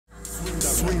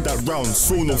bring that round.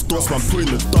 Sawn off dots, man, put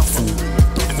in the duffel.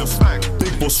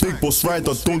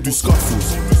 BigBossRyder, don't do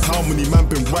scuffles. How many man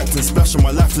been whacked and splashed on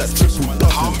my life like triple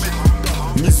double?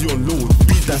 Mizzy on load,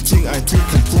 beat that ting, I take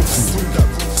and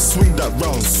broken. Swing that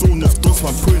round, sawn off dots,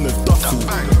 man, put in the duffel.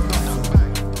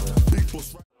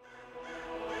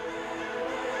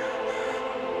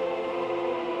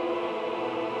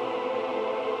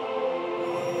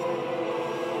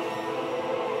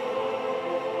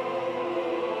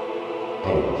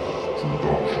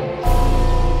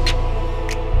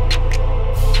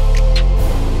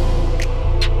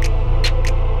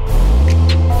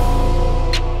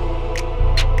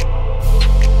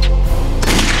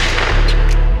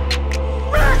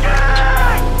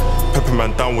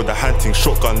 Man down with a hunting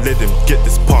shotgun, let him get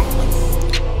this punk.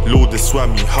 Lord, this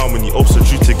swammy, how many ops are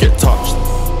due to get touched?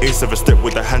 A7 step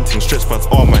with a hunting, stretch man's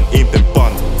arm and aim them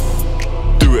bun.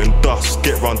 Do it in dust,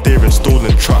 get round there in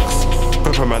stolen trucks.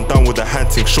 Pepper man down with a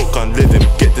hunting shotgun, let him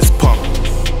get this punk.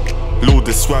 Lord,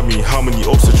 this swammy, how many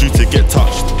ops are due to get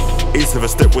touched? A7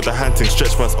 step with a hunting,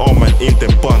 stretch man's arm and aim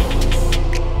them bun.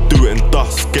 Do it in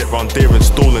dust, get round there in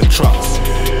stolen trucks.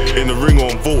 In the ring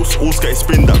on volts, all skate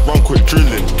spin that run quick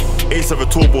drilling. A7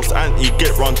 turbos anti,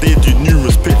 get round there, do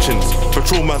numerous pitchings.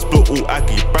 Patrol man's block all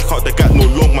aggy, back out the gap, no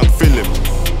long man fill him.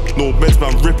 No meds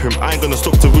man rip him, I ain't gonna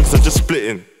stop to wigs, I just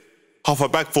splitting. Half a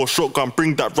bag for a shotgun,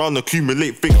 bring that round,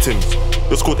 accumulate victims.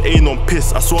 You're scored ain on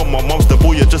piss, I saw my mum's the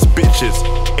boy, you're just bitches.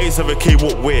 A7K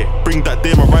what where, bring that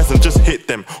day my rise and just hit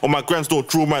them. On my grands don't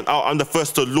draw man out, I'm the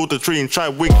first to load the tree and try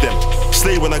wig them.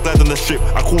 Slay when I glide on the strip,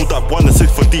 I call that 1 and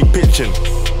 6 for deep pitching.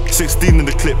 16 in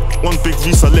the clip, one big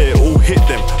reese, I let it all hit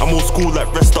them. I'm old school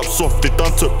like rest up soft, they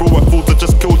done to it bro, I thought I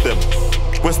just killed them.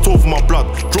 West 12 for my blood,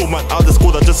 draw man out the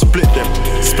squad, I just split them.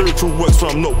 Spiritual works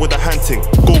when I'm not with a hunting,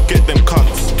 go get them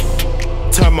cunts.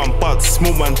 Turn man buds,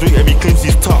 smoke man drink every claims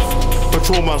he's tough.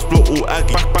 Patrol man's block all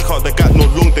aggy, back out the gap, no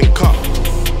long then cut.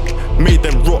 Made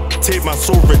them rock, tape man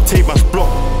so red, tape man's block.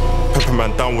 Pepper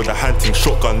man down with a hunting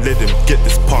shotgun, let him get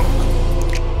this punk.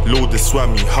 Lord, this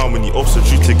swammy, how many ops are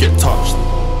due to get touched?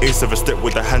 A7 step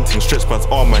with a hunting, stretch man's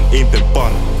arm and aim them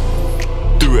bun.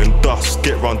 Do it in dust,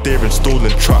 get round there in stolen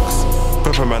trucks.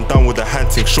 Pepper man down with a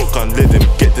hunting shotgun, let him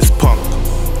get this punk.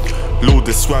 Lord,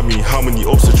 this swammy, how many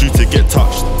ops are due to get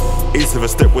touched? A7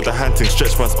 step with a hunting,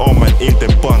 stretch man's arm and aim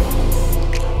them bun.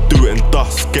 Do it in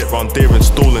dust, get round there in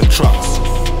stolen trucks.